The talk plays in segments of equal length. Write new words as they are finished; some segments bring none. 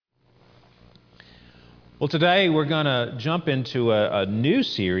Well, today we're going to jump into a new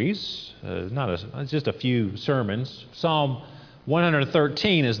series, it's just a few sermons. Psalm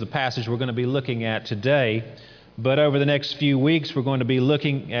 113 is the passage we're going to be looking at today, but over the next few weeks we're going to be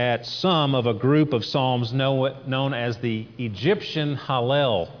looking at some of a group of psalms known as the Egyptian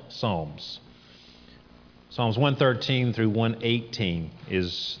Hallel Psalms. Psalms 113 through 118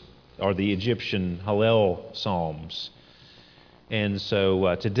 are the Egyptian Hallel Psalms. And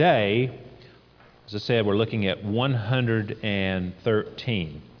so today, as I said, we're looking at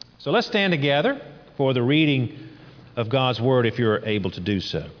 113. So let's stand together for the reading of God's Word if you're able to do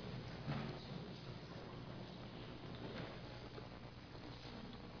so.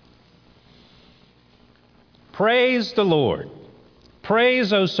 Praise the Lord.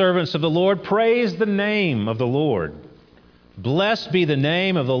 Praise, O servants of the Lord. Praise the name of the Lord. Blessed be the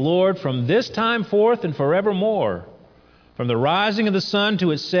name of the Lord from this time forth and forevermore. From the rising of the sun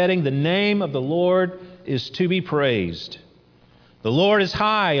to its setting, the name of the Lord is to be praised. The Lord is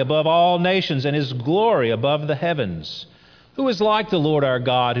high above all nations, and His glory above the heavens. Who is like the Lord our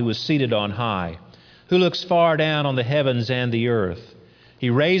God, who is seated on high, who looks far down on the heavens and the earth?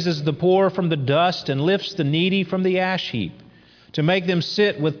 He raises the poor from the dust and lifts the needy from the ash heap, to make them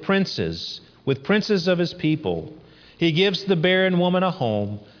sit with princes of His people. He gives the barren woman a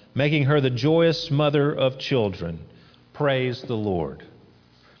home, making her the joyous mother of children. Praise the Lord.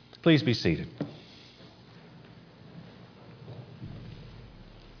 Please be seated.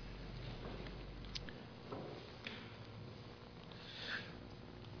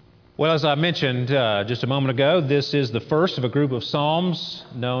 Well, as I mentioned just a moment ago, this is the first of a group of psalms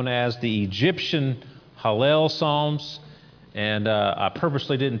known as the Egyptian Hallel Psalms. And I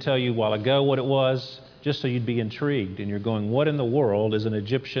purposely didn't tell you a while ago what it was, just so you'd be intrigued. And you're going, what in the world is an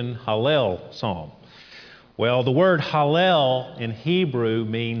Egyptian Hallel Psalm? Well, the word Hallel in Hebrew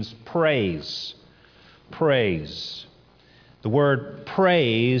means praise. Praise. The word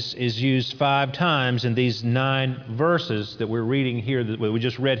praise is used 5 times in these 9 verses that we're reading here, that we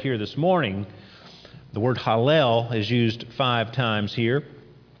just read here this morning. The word Hallel is used 5 times here.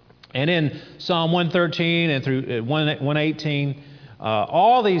 And in Psalm 113 and through 118,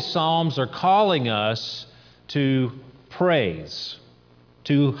 all these psalms are calling us to praise,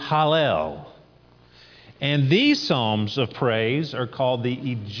 to Hallel. And these psalms of praise are called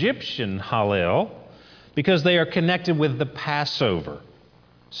the Egyptian Hallel because they are connected with the Passover,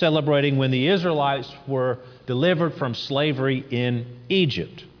 celebrating when the Israelites were delivered from slavery in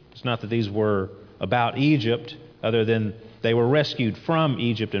Egypt. It's not that these were about Egypt, other than they were rescued from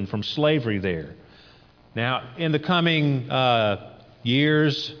Egypt and from slavery there. Now, in the coming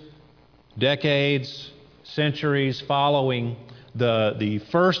years, decades, centuries following the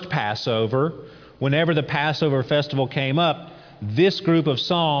first Passover, whenever the Passover festival came up, this group of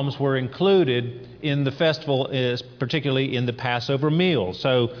psalms were included in the festival, particularly in the Passover meal.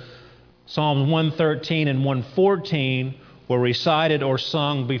 So Psalms 113 and 114 were recited or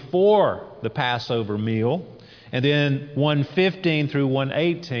sung before the Passover meal, and then 115 through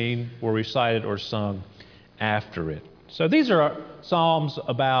 118 were recited or sung after it. So these are psalms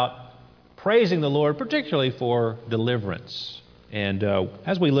about praising the Lord, particularly for deliverance. And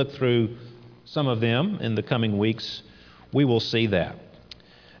as we look through some of them in the coming weeks, we will see that.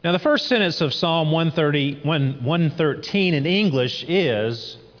 Now, the first sentence of Psalm 113 in English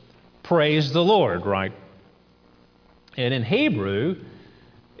is, praise the Lord, right? And in Hebrew,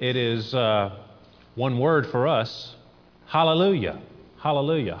 it is one word for us, hallelujah.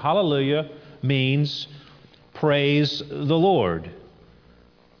 Hallelujah. Hallelujah means praise the Lord.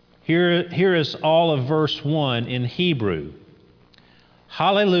 Here is all of verse 1 in Hebrew.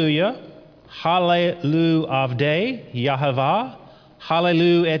 Hallelujah. Hallelu avdei Yahweh,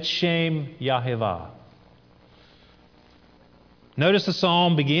 Hallelu et Shem Yahweh. Notice the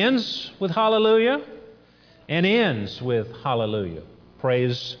psalm begins with hallelujah and ends with hallelujah.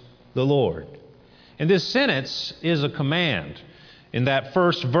 Praise the Lord. And this sentence is a command. In that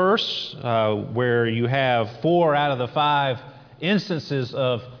first verse, where you have 4 out of the 5 instances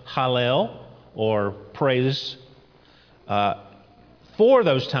of hallel, or praise, 4 of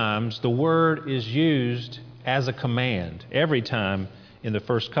those times, the word is used as a command every time in the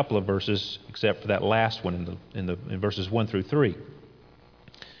first couple of verses, except for that last one in verses 1 through 3.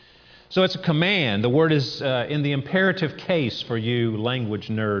 So it's a command. The word is in the imperative case for you language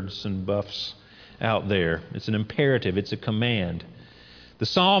nerds and buffs out there. It's an imperative. It's a command. The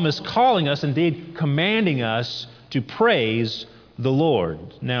psalm is calling us, indeed commanding us, to praise the Lord.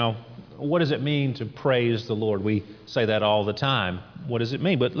 Now, what does it mean to praise the Lord? We say that all the time. What does it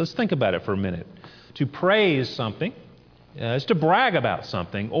mean? But let's think about it for a minute. To praise something is to brag about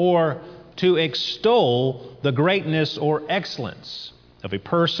something or to extol the greatness or excellence of a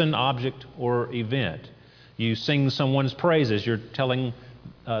person, object, or event. You sing someone's praises. You're telling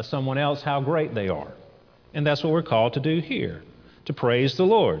someone else how great they are. And that's what we're called to do here, to praise the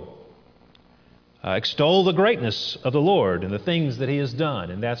Lord. Extol the greatness of the Lord and the things that He has done.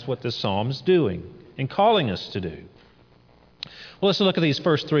 And that's what this psalm is doing and calling us to do. Well, let's look at these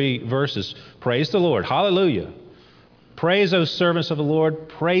first three verses. Praise the Lord. Hallelujah. Praise those servants of the Lord.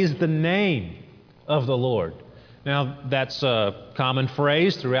 Praise the name of the Lord. Now, that's a common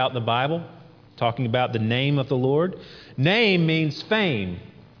phrase throughout the Bible, talking about the name of the Lord. Name means fame.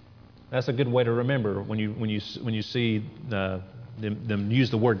 That's a good way to remember when you see them use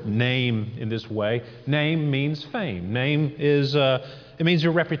the word name in this way. Name means fame. Name is it means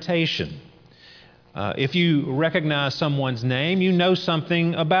your reputation. If you recognize someone's name, you know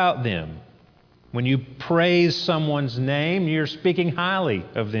something about them. When you praise someone's name, you're speaking highly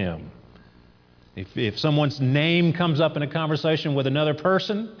of them. If someone's name comes up in a conversation with another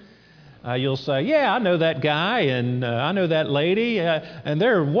person, you'll say, yeah, I know that guy and I know that lady, and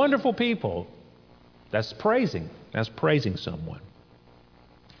they're wonderful people. That's praising. That's praising someone.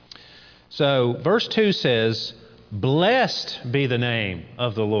 So verse 2 says, blessed be the name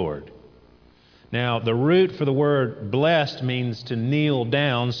of the Lord. Now, the root for the word blessed means to kneel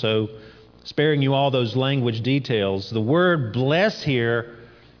down, so sparing you all those language details, the word bless here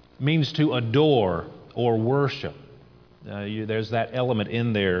means to adore or worship. There's that element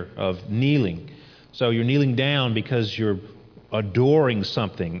in there of kneeling. So you're kneeling down because you're adoring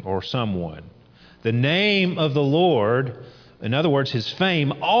something or someone. The name of the Lord, in other words, His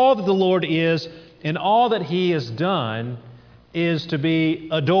fame, all that the Lord is and all that He has done is to be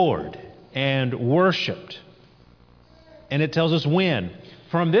adored and worshiped. And it tells us when.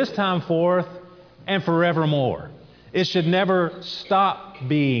 From this time forth and forevermore. It should never stop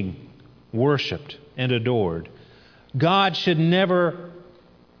being worshiped and adored. God should never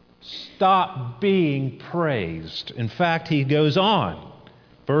stop being praised. In fact, He goes on.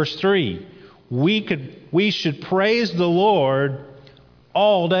 Verse 3, we should praise the Lord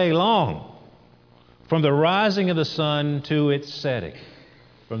all day long, from the rising of the sun to its setting,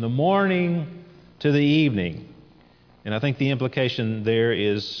 from the morning to the evening. And I think the implication there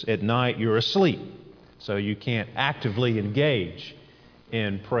is at night you're asleep, so you can't actively engage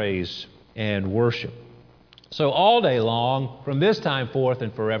in praise and worship. So all day long, from this time forth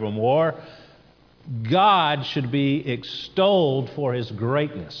and forevermore, God should be extolled for His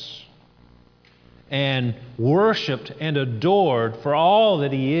greatness and worshiped and adored for all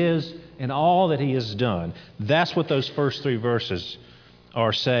that He is and all that He has done. That's what those first three verses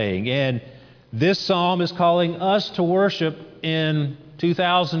are saying. And this psalm is calling us to worship in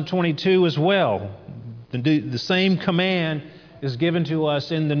 2022 as well. The same command is given to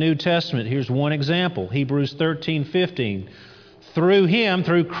us in the New Testament. Here's one example, Hebrews 13:15. Through Him,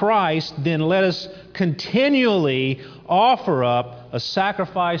 through Christ, then let us continually offer up a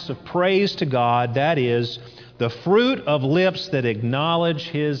sacrifice of praise to God, that is, the fruit of lips that acknowledge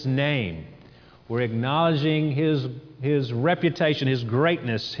His name. We're acknowledging His reputation, His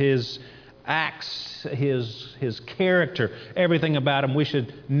greatness, His acts, His character, everything about Him. We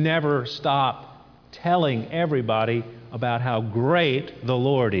should never stop telling everybody about how great the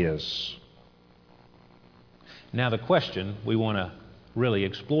Lord is. Now, the question we want to really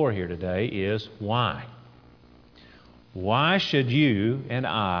explore here today is why? Why should you and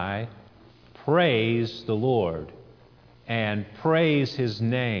I praise the Lord and praise His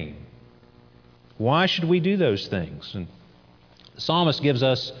name? Why should we do those things? And the psalmist gives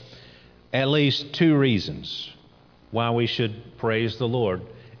us at least two reasons why we should praise the Lord.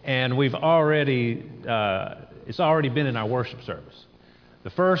 And it's already been in our worship service. The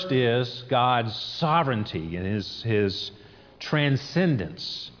first is God's sovereignty and His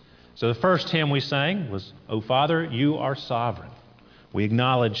transcendence. So the first hymn we sang was, "O Father, You Are Sovereign." We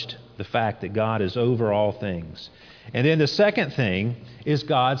acknowledged the fact that God is over all things. And then the second thing is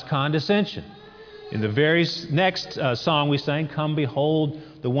God's condescension. In the very next song we sang, "Come Behold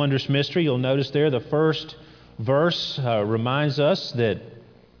the Wondrous Mystery," you'll notice there the first verse reminds us that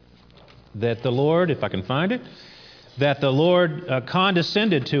the Lord, if I can find it, that the Lord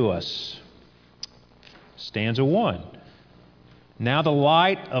condescended to us. Stanza 1. Now the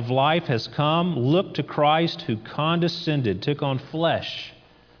light of life has come. Look to Christ who condescended, took on flesh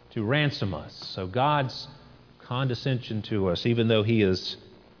to ransom us. So God's condescension to us, even though He is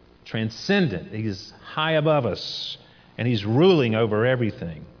transcendent, He is high above us, and He's ruling over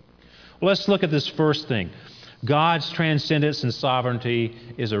everything. Well, let's look at this first thing. God's transcendence and sovereignty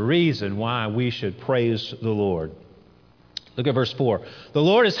is a reason why we should praise the Lord. Look at verse 4. The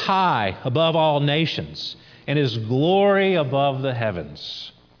Lord is high above all nations, and His glory above the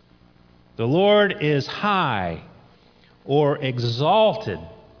heavens. The Lord is high or exalted,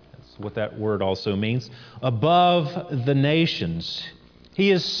 that's what that word also means, above the nations. He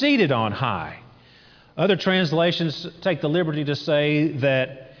is seated on high. Other translations take the liberty to say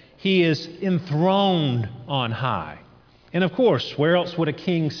that He is enthroned on high. And of course, where else would a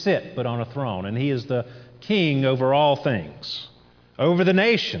king sit but on a throne? And He is the king over all things, over the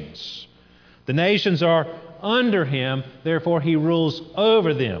nations. The nations are under Him, therefore He rules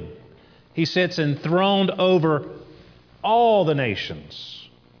over them. He sits enthroned over all the nations.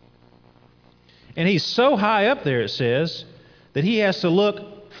 And He's so high up there, it says, that He has to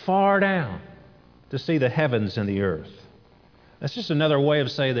look far down to see the heavens and the earth. That's just another way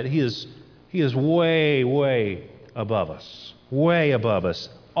of saying that He is way, way above us. Way above us.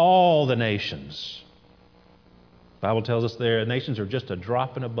 All the nations. The Bible tells us the nations are just a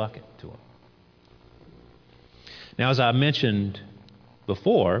drop in a bucket to Him. Now, as I mentioned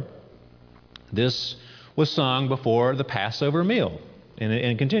before, this was sung before the Passover meal, and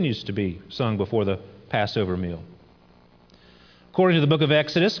it continues to be sung before the Passover meal. According to the book of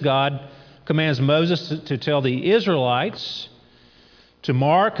Exodus, God commands Moses to tell the Israelites to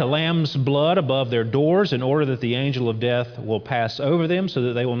mark a lamb's blood above their doors in order that the angel of death will pass over them so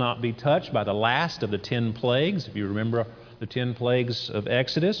that they will not be touched by the last of the 10 plagues. If you remember the 10 plagues of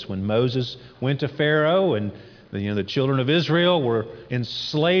Exodus, when Moses went to Pharaoh and the children of Israel were in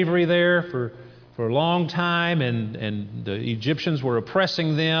slavery there for a long time, and the Egyptians were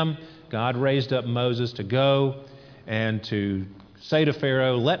oppressing them. God raised up Moses to go and to say to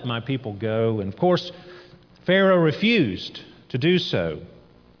Pharaoh, "Let my people go." And of course, Pharaoh refused to do so.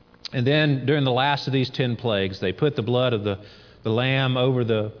 And then during the last of these 10 plagues, they put the blood of the lamb over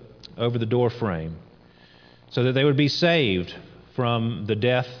the door frame so that they would be saved from the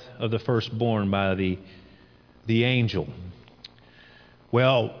death of the firstborn by the angel.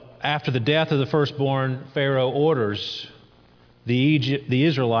 Well, after the death of the firstborn, Pharaoh orders the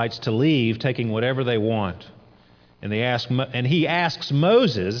Israelites to leave, taking whatever they want. And he asks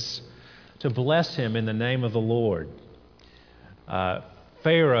Moses to bless him in the name of the Lord.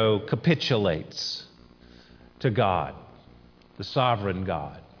 Pharaoh capitulates to God, the sovereign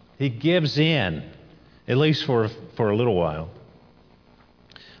God. He gives in, at least for a little while,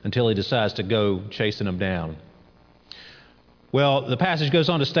 until he decides to go chasing them down. Well, the passage goes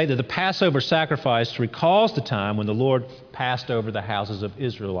on to state that the Passover sacrifice recalls the time when the Lord passed over the houses of the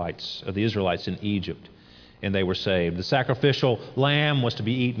Israelites in Egypt, and they were saved. The sacrificial lamb was to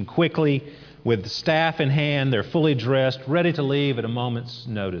be eaten quickly. With the staff in hand, they're fully dressed, ready to leave at a moment's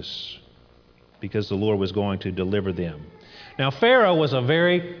notice, because the Lord was going to deliver them. Now, Pharaoh was a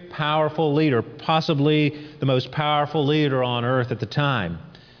very powerful leader, possibly the most powerful leader on earth at the time.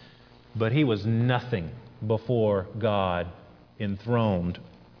 But he was nothing before God enthroned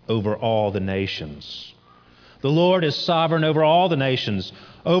over all the nations. The Lord is sovereign over all the nations,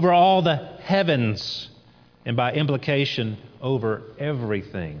 over all the heavens, and by implication, over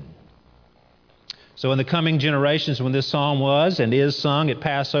everything. So in the coming generations, when this psalm was and is sung at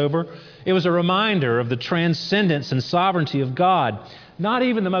Passover, it was a reminder of the transcendence and sovereignty of God. Not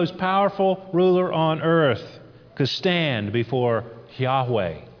even the most powerful ruler on earth could stand before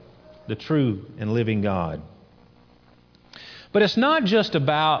Yahweh, the true and living God. But it's not just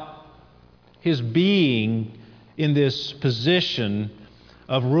about His being in this position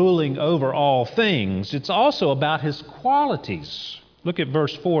of ruling over all things. It's also about His qualities. Look at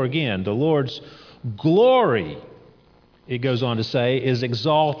verse 4 again. The Lord's glory, it goes on to say, is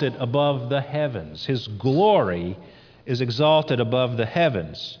exalted above the heavens. His glory is exalted above the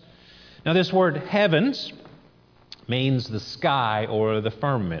heavens. Now, this word heavens means the sky or the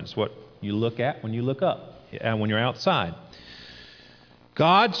firmament. It's what you look at when you look up and when you're outside.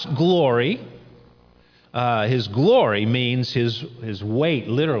 God's glory, His glory means His weight,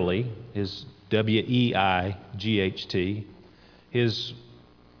 literally, His W-E-I-G-H-T, His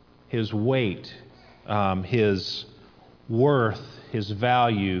weight, His worth, His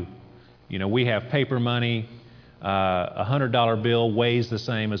value. You know, we have paper money. A $100 bill weighs the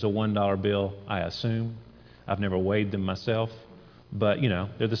same as a $1 bill, I assume. I've never weighed them myself, but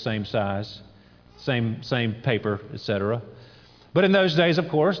they're the same size, same paper, etc. But in those days, of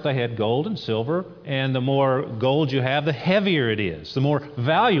course, they had gold and silver, and the more gold you have, the heavier it is, the more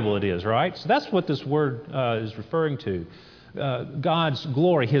valuable it is, right? So that's what this word is referring to. God's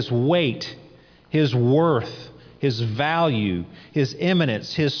glory, His weight, His worth, His value, His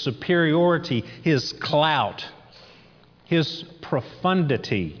eminence, His superiority, His clout, His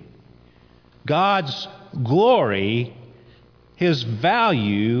profundity. God's glory His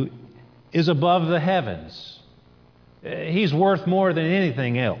value is above the heavens. He's worth more than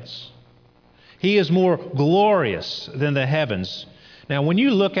anything else. He is more glorious than the heavens. Now, when you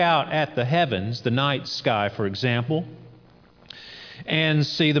look out at the heavens, the night sky, for example, and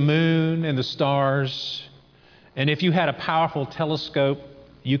see the moon and the stars, and if you had a powerful telescope,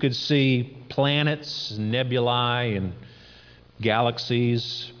 you could see planets, nebulae, and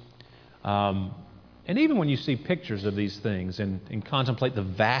galaxies. And even when you see pictures of these things and contemplate the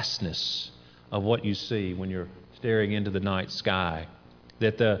vastness of what you see when you're staring into the night sky,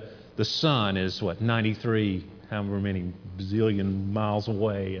 that the sun is, 93, however many bazillion miles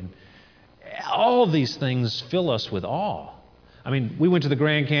away, and all of these things fill us with awe. I mean, we went to the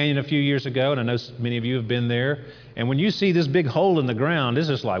Grand Canyon a few years ago, and I know many of you have been there, and when you see this big hole in the ground, it's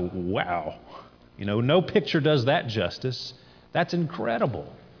just like, wow. No picture does that justice. That's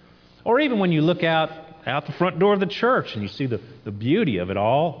incredible. Or even when you look out the front door of the church and you see the beauty of it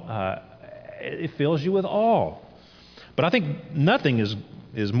all, it fills you with awe. But I think nothing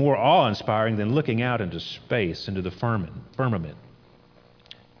is more awe-inspiring than looking out into space, into the firmament.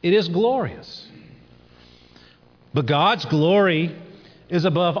 It is glorious. But God's glory is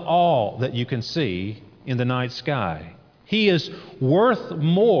above all that you can see in the night sky. He is worth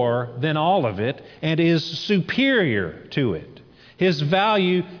more than all of it and is superior to it. His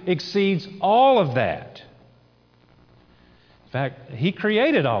value exceeds all of that. In fact, He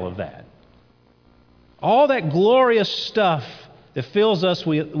created all of that. All that glorious stuff that fills us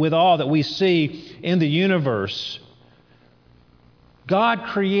with awe that we see in the universe, God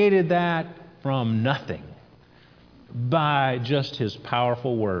created that from nothing by just His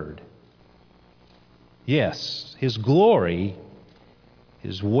powerful word. Yes, His glory,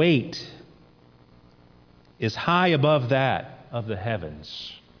 His weight is high above that of the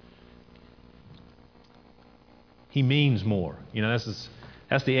heavens. He means more.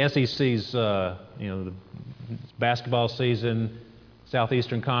 That's the SEC's, the basketball season.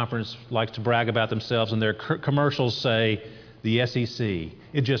 Southeastern Conference likes to brag about themselves, and their commercials say the SEC.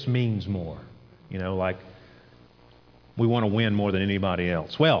 It just means more. Like we want to win more than anybody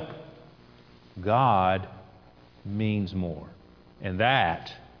else. Well, God means more, and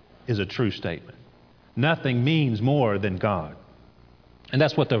that is a true statement. Nothing means more than God. And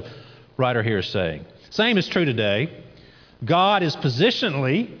that's what the writer here is saying. Same is true today. God is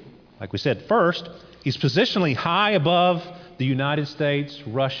positionally, like we said first, He's positionally high above the United States,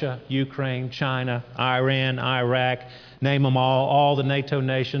 Russia, Ukraine, China, Iran, Iraq, name them all the NATO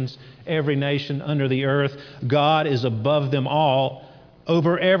nations, every nation under the earth. God is above them all,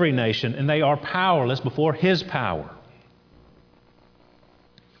 over every nation, and they are powerless before His power.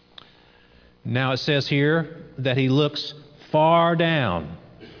 Now it says here that He looks far down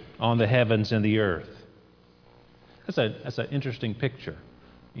on the heavens and the earth. That's an interesting picture.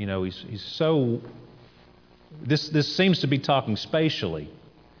 He's so... This seems to be talking spatially,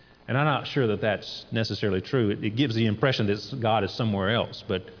 and I'm not sure that that's necessarily true. It gives the impression that God is somewhere else,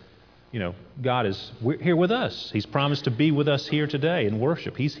 but God is here with us. He's promised to be with us here today in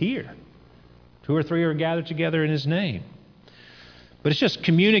worship. He's here. 2 or 3 are gathered together in His name. But it's just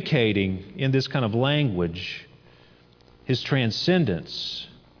communicating in this kind of language His transcendence.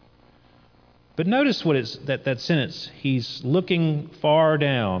 But notice what it's that sentence, He's looking far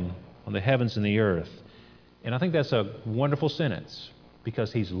down on the heavens and the earth. And I think that's a wonderful sentence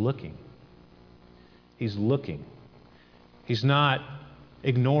because He's looking. He's looking. He's not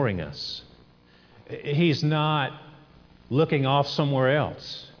ignoring us. He's not looking off somewhere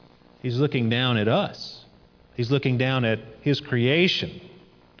else. He's looking down at us. He's looking down at His creation.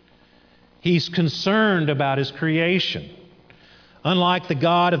 He's concerned about His creation. Unlike the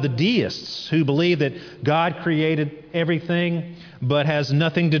God of the deists who believe that God created everything but has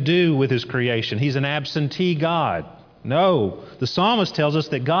nothing to do with His creation. He's an absentee God. No, the psalmist tells us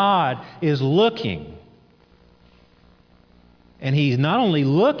that God is looking. And He's not only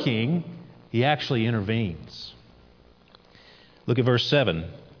looking, He actually intervenes. Look at verse 7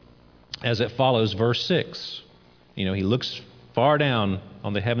 as it follows verse 6. He looks far down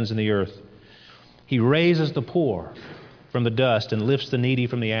on the heavens and the earth. He raises the poor from the dust and lifts the needy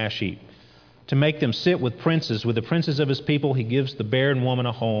from the ash heap. To make them sit with the princes of His people, He gives the barren woman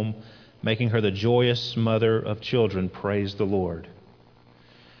a home, making her the joyous mother of children. Praise the Lord.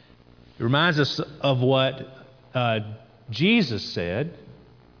 It reminds us of what Jesus said.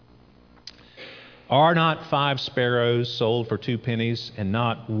 Are not 5 sparrows sold for 2 pennies, and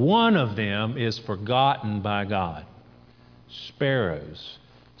not one of them is forgotten by God? Sparrows.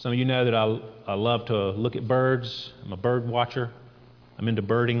 Some of you know that I love to look at birds. I'm a bird watcher. I'm into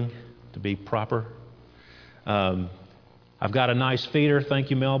birding, to be proper. I I've got a nice feeder. Thank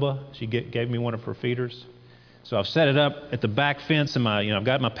you, Melba. She gave me one of her feeders. So I've set it up at the back fence in I've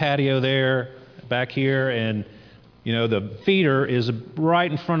got my patio there back here, and the feeder is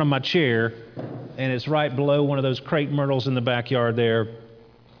right in front of my chair, and it's right below one of those crepe myrtles in the backyard there.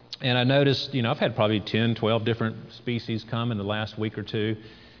 And I noticed, I've had probably 10, 12 different species come in the last week or two,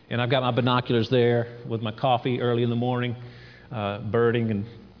 and I've got my binoculars there with my coffee early in the morning, birding, and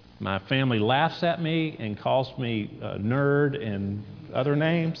my family laughs at me and calls me a nerd and other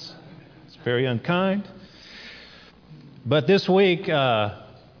names. It's very unkind. But this week, a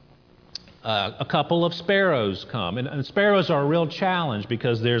couple of sparrows come. And sparrows are a real challenge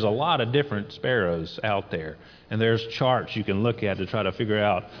because there's a lot of different sparrows out there. And there's charts you can look at to try to figure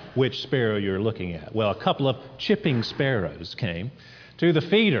out which sparrow you're looking at. Well, a couple of chipping sparrows came to the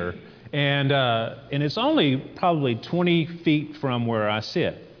feeder. And it's only probably 20 feet from where I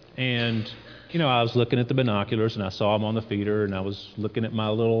sit. And, I was looking at the binoculars, and I saw them on the feeder, and I was looking at my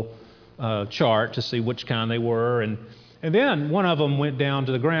little chart to see which kind they were. And then one of them went down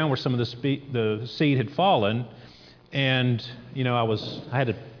to the ground where some of the seed had fallen, and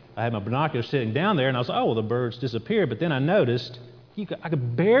I had my binoculars sitting down there, and I was like, oh, well, the birds disappeared. But then I noticed I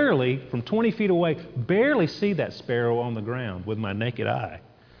could barely, from 20 feet away, barely see that sparrow on the ground with my naked eye.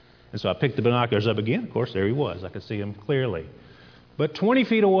 And so I picked the binoculars up again. Of course, there he was. I could see him clearly. But 20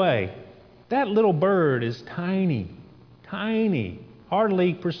 feet away, that little bird is tiny, tiny,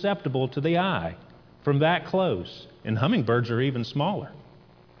 hardly perceptible to the eye from that close. And hummingbirds are even smaller.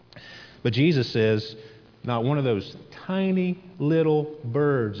 But Jesus says, not one of those tiny little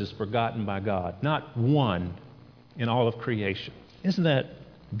birds is forgotten by God. Not one in all of creation. Isn't that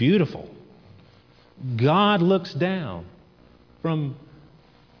beautiful? God looks down from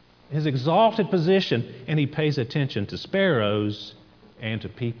His exalted position, and He pays attention to sparrows and to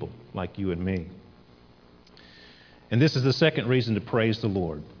people like you and me. And this is the second reason to praise the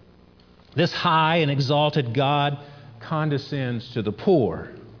Lord. This high and exalted God condescends to the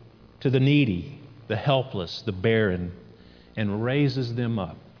poor, to the needy, the helpless, the barren, and raises them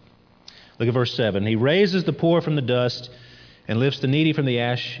up. Look at verse 7. He raises the poor from the dust and lifts the needy from the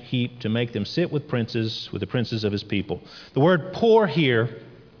ash heap to make them sit with the princes of His people. The word poor here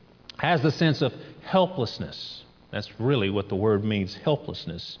has the sense of helplessness. That's really what the word means,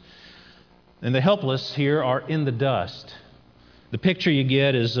 helplessness. And the helpless here are in the dust. The picture you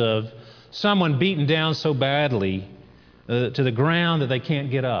get is of someone beaten down so badly to the ground that they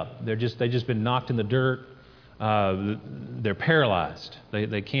can't get up. They've just been knocked in the dirt. They're paralyzed.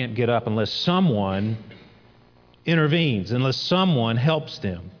 They can't get up unless someone intervenes, unless someone helps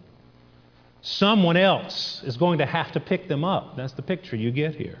them. Someone else is going to have to pick them up. That's the picture you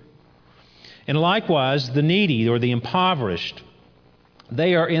get here. And likewise, the needy or the impoverished,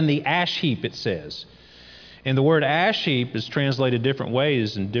 they are in the ash heap, it says. And the word ash heap is translated different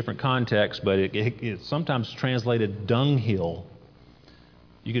ways in different contexts, but it's sometimes translated dunghill.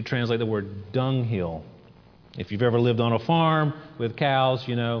 You could translate the word dunghill. If you've ever lived on a farm with cows,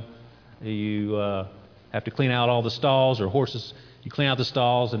 you have to clean out all the stalls, or horses, you clean out the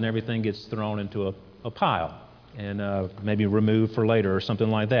stalls and everything gets thrown into a pile and maybe removed for later or something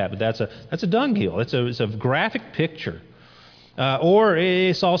like that. But that's a dunghill. It's a graphic picture. Or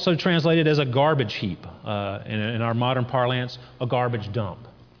it's also translated as a garbage heap. In our modern parlance, a garbage dump.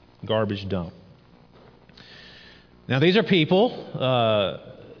 Garbage dump. Now these are people,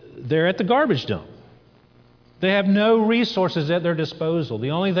 they're at the garbage dump. They have no resources at their disposal.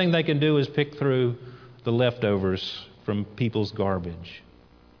 The only thing they can do is pick through the leftovers from people's garbage.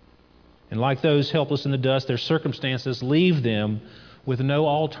 And like those helpless in the dust, their circumstances leave them with no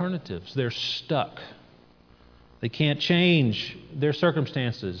alternatives. They're stuck. They can't change their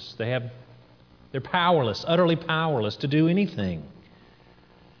circumstances. They're powerless, utterly powerless to do anything.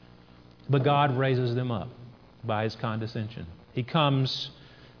 But God raises them up by His condescension. He comes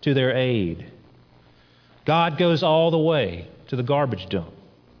to their aid. God goes all the way to the garbage dump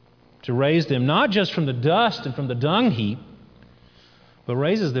to raise them not just from the dust and from the dung heap, but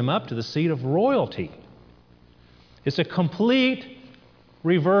raises them up to the seat of royalty. It's a complete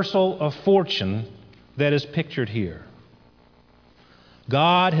reversal of fortune that is pictured here.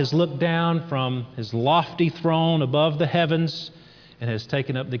 God has looked down from His lofty throne above the heavens and has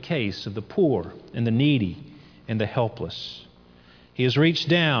taken up the case of the poor and the needy and the helpless. He has reached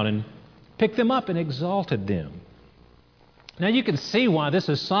down and picked them up and exalted them. Now you can see why this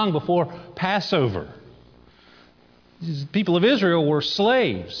is sung before Passover. The people of Israel were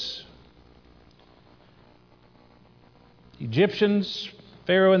slaves.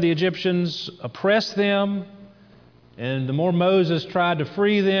 Pharaoh and the Egyptians oppressed them, and the more Moses tried to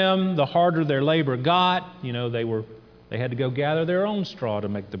free them, the harder their labor got. They were They had to go gather their own straw to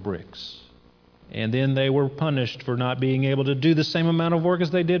make the bricks. And then they were punished for not being able to do the same amount of work as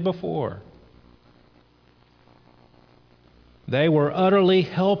they did before. They were utterly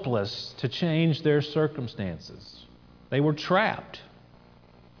helpless to change their circumstances. They were trapped.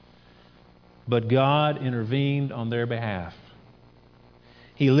 But God intervened on their behalf.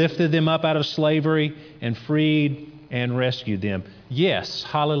 He lifted them up out of slavery and freed and rescued them. Yes,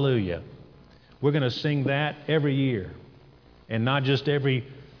 hallelujah. We're going to sing that every year. And not just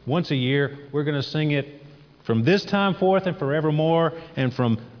once a year. We're going to sing it from this time forth and forevermore, and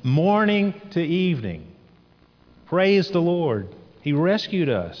from morning to evening. Praise the Lord. He rescued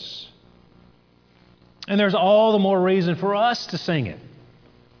us. And there's all the more reason for us to sing it.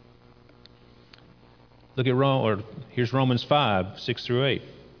 Look at here's Romans 5, 6 through 8.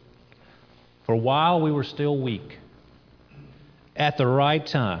 For while we were still weak, at the right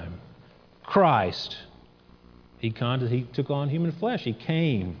time, Christ, He took on human flesh. He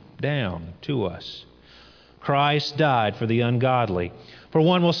came down to us. Christ died for the ungodly. For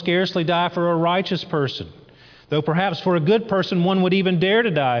one will scarcely die for a righteous person, though perhaps for a good person one would even dare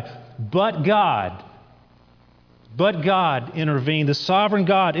to die. But God intervened. The sovereign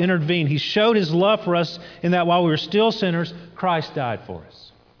God intervened. He showed His love for us in that while we were still sinners, Christ died for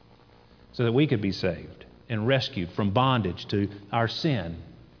us so that we could be saved and rescued from bondage to our sin.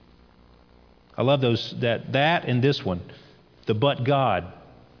 I love that and this one, the but God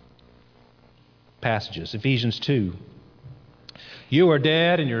passages. Ephesians 2. You are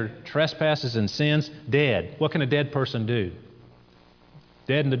dead in your trespasses and sins. Dead. What can a dead person do?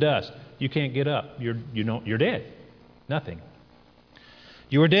 Dead in the dust. You can't get up. You're dead. Nothing.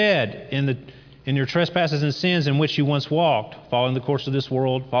 You are dead in your trespasses and sins in which you once walked, following the course of this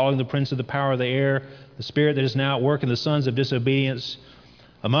world, following the prince of the power of the air, the spirit that is now at work in the sons of disobedience,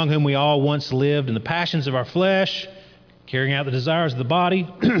 among whom we all once lived in the passions of our flesh, carrying out the desires of the body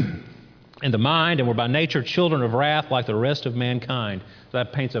and the mind, and were by nature children of wrath like the rest of mankind. So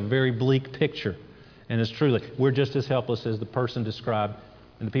that paints a very bleak picture. And it's truly, we're just as helpless as the person described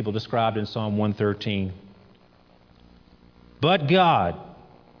and the people described in Psalm 113. But God,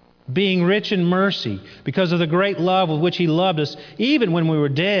 being rich in mercy, because of the great love with which He loved us, even when we were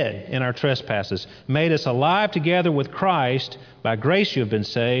dead in our trespasses, made us alive together with Christ. By grace you have been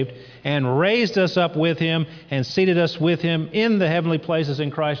saved, and raised us up with Him, and seated us with Him in the heavenly places in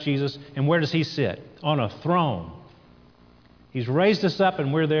Christ Jesus. And where does He sit? On a throne. He's raised us up,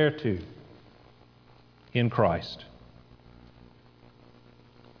 and we're there too, in Christ.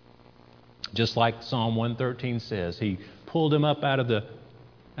 Just like Psalm 113 says, He pulled them up out of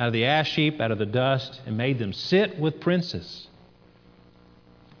the ash heap, out of the dust, and made them sit with princes.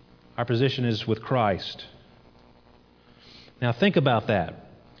 Our position is with Christ. Now think about that.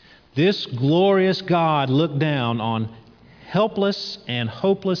 This glorious God looked down on helpless and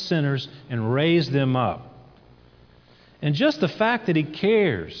hopeless sinners and raised them up. And just the fact that He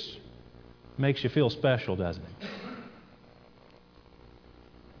cares makes you feel special, doesn't it?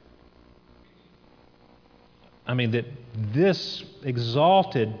 I mean, that this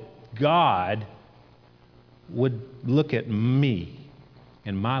exalted God would look at me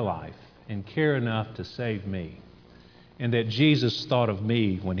and my life and care enough to save me. And that Jesus thought of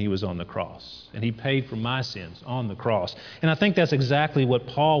me when He was on the cross. And He paid for my sins on the cross. And I think that's exactly what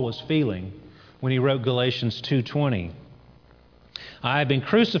Paul was feeling when he wrote Galatians 2:20. I have been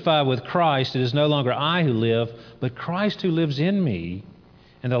crucified with Christ. It is no longer I who live, but Christ who lives in me.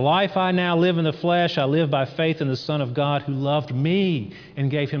 And the life I now live in the flesh, I live by faith in the Son of God who loved me and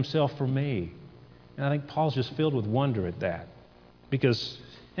gave Himself for me. And I think Paul's just filled with wonder at that. Because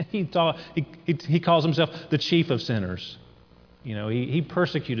he calls himself the chief of sinners. You know, he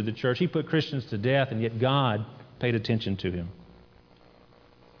persecuted the church. He put Christians to death, and yet God paid attention to him.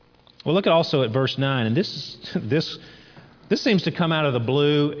 Well, look also at verse 9. And this seems to come out of the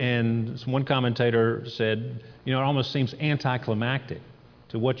blue, and one commentator said, it almost seems anticlimactic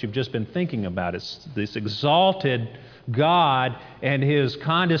to what you've just been thinking about. It's this exalted God and His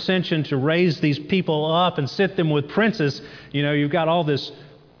condescension to raise these people up and sit them with princes. You've got all this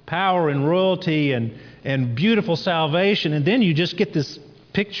power and royalty and beautiful salvation, and then you just get this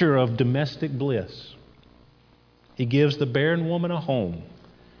picture of domestic bliss. He gives the barren woman a home,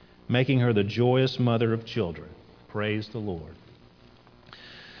 making her the joyous mother of children. Praise the Lord.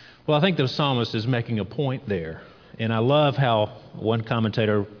 Well, I think the psalmist is making a point there. And I love how one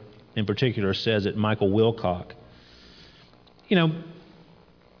commentator in particular says it, Michael Wilcock.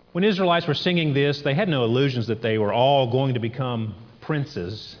 When Israelites were singing this, they had no illusions that they were all going to become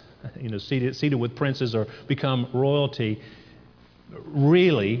princes, seated with princes or become royalty.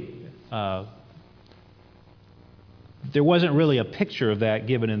 Really, there wasn't really a picture of that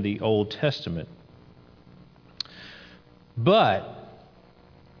given in the Old Testament. But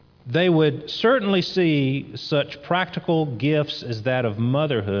they would certainly see such practical gifts as that of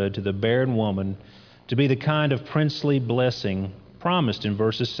motherhood to the barren woman to be the kind of princely blessing promised in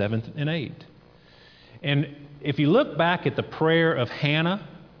verses 7 and 8. And if you look back at the prayer of Hannah,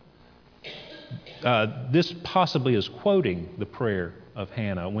 this possibly is quoting the prayer of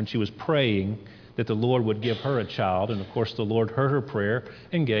Hannah when she was praying that the Lord would give her a child. And of course, the Lord heard her prayer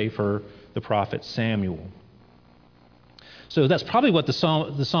and gave her the prophet Samuel. So that's probably what the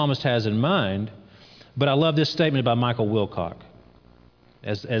psalmist has in mind. But I love this statement by Michael Wilcock.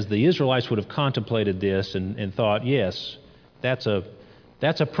 As the Israelites would have contemplated this and thought, yes, that's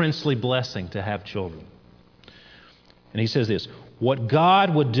a princely blessing to have children. And he says this: what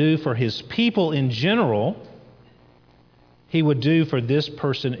God would do for his people in general, he would do for this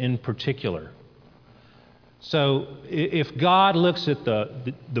person in particular. So if God looks at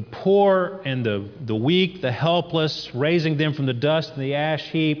the poor and the weak, the helpless, raising them from the dust and the ash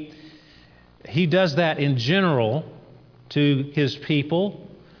heap, he does that in general to his people.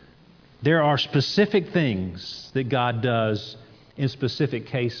 There are specific things that God does in specific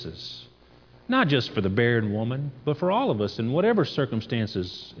cases, not just for the barren woman, but for all of us in whatever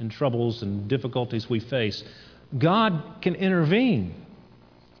circumstances and troubles and difficulties we face. God can intervene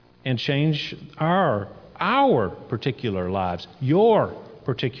and change our particular lives, your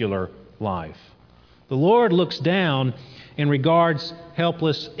particular life. The Lord looks down and regards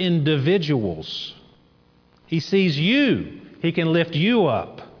helpless individuals. He sees you. He can lift you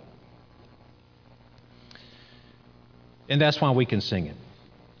up. And that's why we can sing it.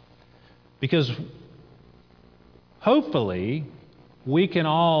 Because hopefully we can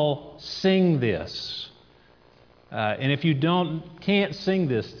all sing this. And if you can't sing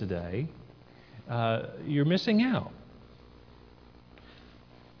this today, you're missing out.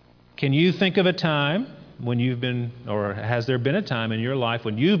 Can you think of a time when or has there been a time in your life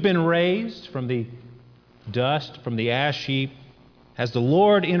when you've been raised from the dust, from the ash heap? Has the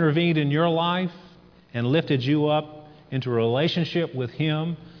Lord intervened in your life and lifted you up into a relationship with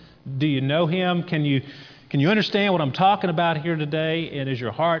Him? Do you know Him? Can you understand what I'm talking about here today? And is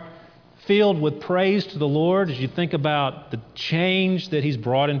your heart filled with praise to the Lord as you think about the change that He's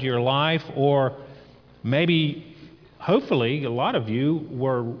brought into your life? Or maybe, hopefully, a lot of you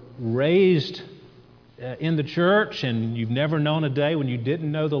were raised in the church and you've never known a day when you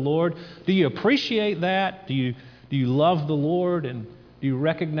didn't know the Lord. Do you appreciate that? Do you love the Lord? And do you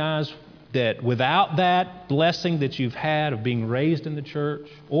recognize that without that blessing that you've had of being raised in the church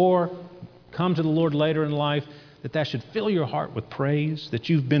or come to the Lord later in life, that should fill your heart with praise, that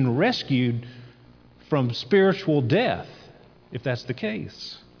you've been rescued from spiritual death, if that's the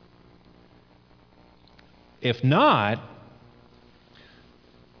case? If not,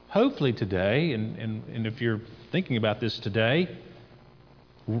 hopefully today, and if you're thinking about this today,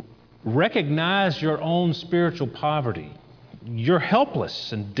 recognize your own spiritual poverty. You're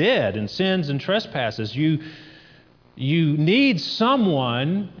helpless and dead in sins and trespasses. You need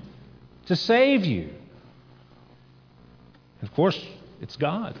someone to save you. And of course, it's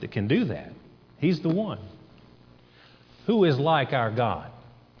God that can do that. He's the one. Who is like our God?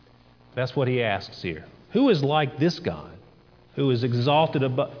 That's what he asks here. Who is like this God, who is exalted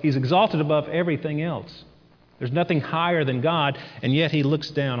above? He's exalted above everything else. There's nothing higher than God, and yet He looks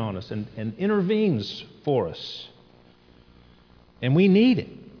down on us and intervenes for us. And we need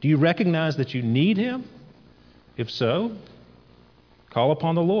it. Do you recognize that you need Him? If so, call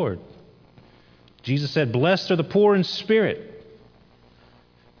upon the Lord. Jesus said, "Blessed are the poor in spirit."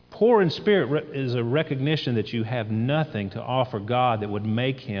 Poor in spirit is a recognition that you have nothing to offer God that would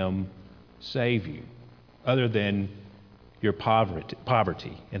make Him save you, other than your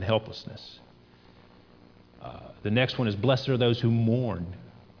poverty and helplessness. The next one is, blessed are those who mourn.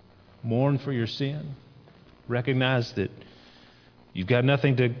 Mourn for your sin. Recognize that you've got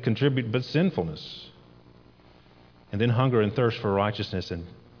nothing to contribute but sinfulness. And then hunger and thirst for righteousness, and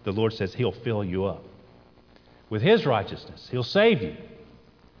the Lord says He'll fill you up with His righteousness. He'll save you.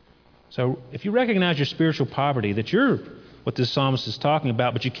 So if you recognize your spiritual poverty, that you're what this psalmist is talking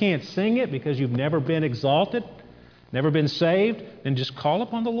about, but you can't sing it because you've never been exalted, never been saved, then just call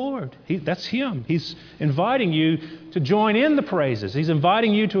upon the Lord. That's Him. He's inviting you to join in the praises. He's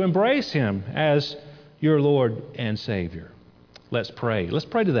inviting you to embrace Him as your Lord and Savior. Let's pray. Let's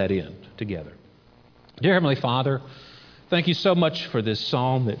pray to that end together. Dear Heavenly Father, thank you so much for this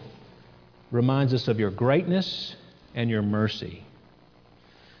psalm that reminds us of your greatness and your mercy.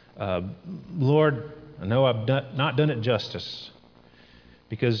 Lord, I know I've not done it justice,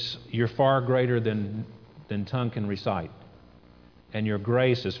 because you're far greater than than tongue can recite. And your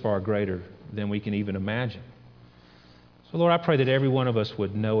grace is far greater than we can even imagine. So, Lord, I pray that every one of us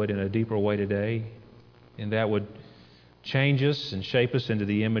would know it in a deeper way today, and that would change us and shape us into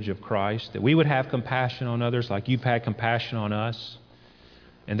the image of Christ, that we would have compassion on others like you've had compassion on us,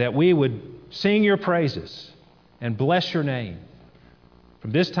 and that we would sing your praises and bless your name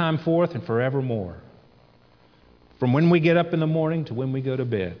from this time forth and forevermore. From when we get up in the morning to when we go to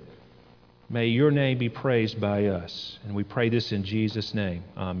bed, may your name be praised by us. And we pray this in Jesus' name.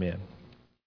 Amen.